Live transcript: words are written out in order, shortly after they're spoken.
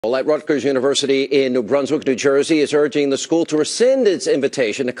At Rutgers University in New Brunswick, New Jersey, is urging the school to rescind its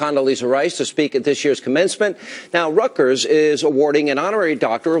invitation to Condoleezza Rice to speak at this year's commencement. Now, Rutgers is awarding an honorary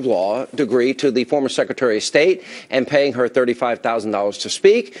Doctor of Law degree to the former Secretary of State and paying her $35,000 to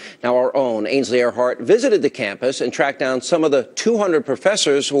speak. Now, our own Ainsley Earhart visited the campus and tracked down some of the 200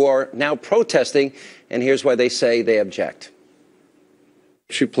 professors who are now protesting, and here's why they say they object.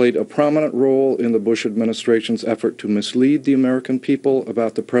 She played a prominent role in the Bush administration's effort to mislead the American people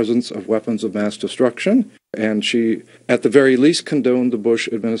about the presence of weapons of mass destruction, and she, at the very least, condoned the Bush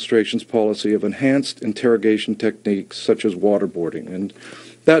administration's policy of enhanced interrogation techniques such as waterboarding, and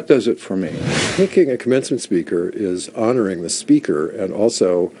that does it for me. Picking a commencement speaker is honoring the speaker and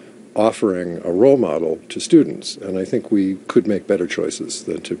also offering a role model to students, and I think we could make better choices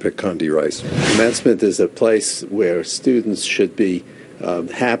than to pick Condi Rice. Commencement is a place where students should be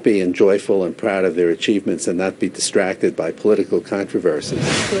happy and joyful and proud of their achievements and not be distracted by political controversies.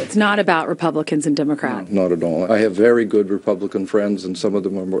 It's not about Republicans and Democrats. No, not at all. I have very good Republican friends, and some of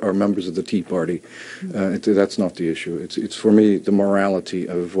them are members of the Tea Party. That's not the issue. It's for me the morality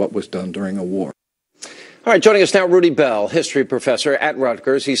of what was done during a war. All right, joining us now, Rudy Bell, history professor at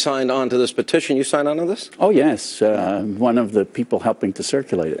Rutgers. He signed on to this petition. You signed on to this? Oh, yes. One of the people helping to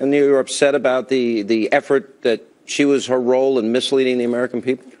circulate it. And you were upset about the effort that she was her role in misleading the American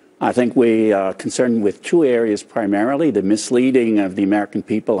people? I think we are concerned with two areas primarily, the misleading of the American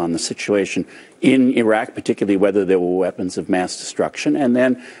people on the situation in Iraq, particularly whether there were weapons of mass destruction, and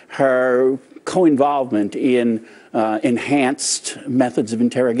then her co-involvement in enhanced methods of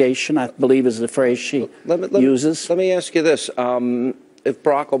interrogation, I believe is the phrase she uses. Let me ask you this. If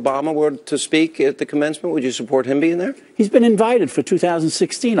Barack Obama were to speak at the commencement, would you support him being there? He's been invited for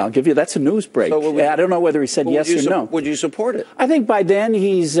 2016. I'll give you, that's a news break. So I don't know whether he said yes or no. Would you support it? I think by then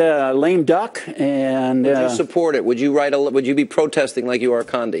he's a lame duck. And would you support it? Would you would you be protesting like you are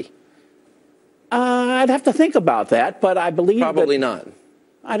Condi? I'd have to think about that, but I believe probably not.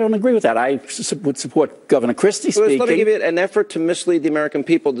 I don't agree with that. I would support Governor Christie speaking. Let me give you an effort to mislead the American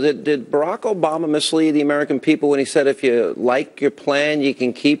people. Did Barack Obama mislead the American people when he said if you like your plan, you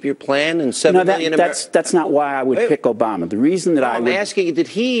can keep your plan? And 7 million that's not why I would pick Obama. The reason that I'm asking, did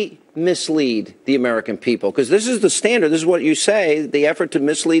he mislead the American people? Because this is the standard. This is what you say. The effort to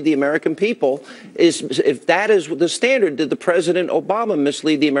mislead the American people is, if that is the standard, did the President Obama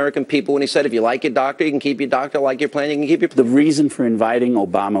mislead the American people when he said if you like your doctor, you can keep your doctor, like your plan, you can keep your plan? The reason for inviting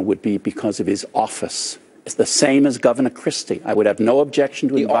Obama would be because of his office. It's the same as Governor Christie. I would have no objection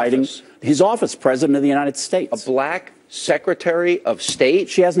to inviting his office, President of the United States. A black Secretary of State?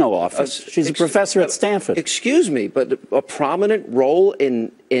 She has no office. She's a professor at Stanford. Excuse me, but a prominent role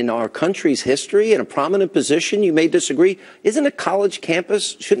in our country's history, in a prominent position, you may disagree. Isn't a college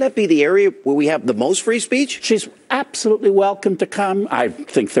campus, shouldn't that be the area where we have the most free speech? She's absolutely welcome to come. I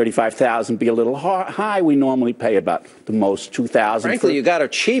think $35,000 would be a little high. We normally pay about the most $2,000. Frankly, you got her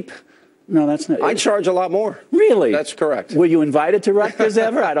cheap. No, that's not. I charge a lot more. Really? That's correct. Were you invited to Rutgers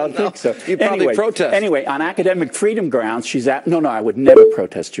ever? I don't think so. You probably protest. Anyway, on academic freedom grounds, she's at. No, I would never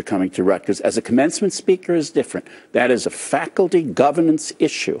protest your coming to Rutgers. As a commencement speaker is different. That is a faculty governance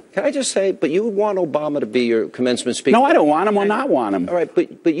issue. Can I just say, but you would want Obama to be your commencement speaker? No, I don't want him or not want him. All right,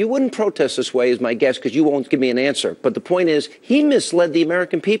 but you wouldn't protest this way, is my guess, because you won't give me an answer. But the point is, he misled the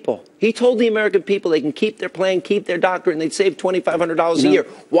American people. He told the American people they can keep their plan, keep their doctor, and they'd save $2,500 a year.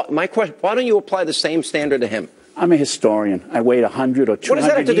 My question, why don't you apply the same standard to him? I'm a historian. I wait 100 or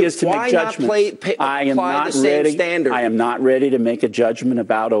 200 years to make judgments. I am not ready. I am not ready to make a judgment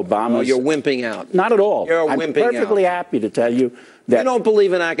about Obama's. Oh, you're wimping out. Not at all. You're wimping out. I'm perfectly happy to tell you that you don't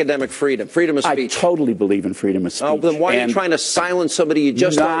believe in academic freedom, freedom of speech. I totally believe in freedom of speech. Oh, then why are you trying to silence somebody you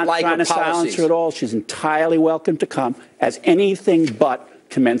just don't like? Not trying to silence her at all. She's entirely welcome to come as anything but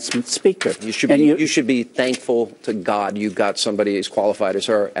commencement speaker. You should be thankful to God you got somebody as qualified as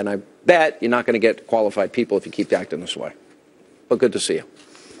her, and I bet you're not going to get qualified people if you keep acting this way. But good to see you.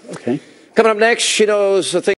 Okay. Coming up next, she knows the thing.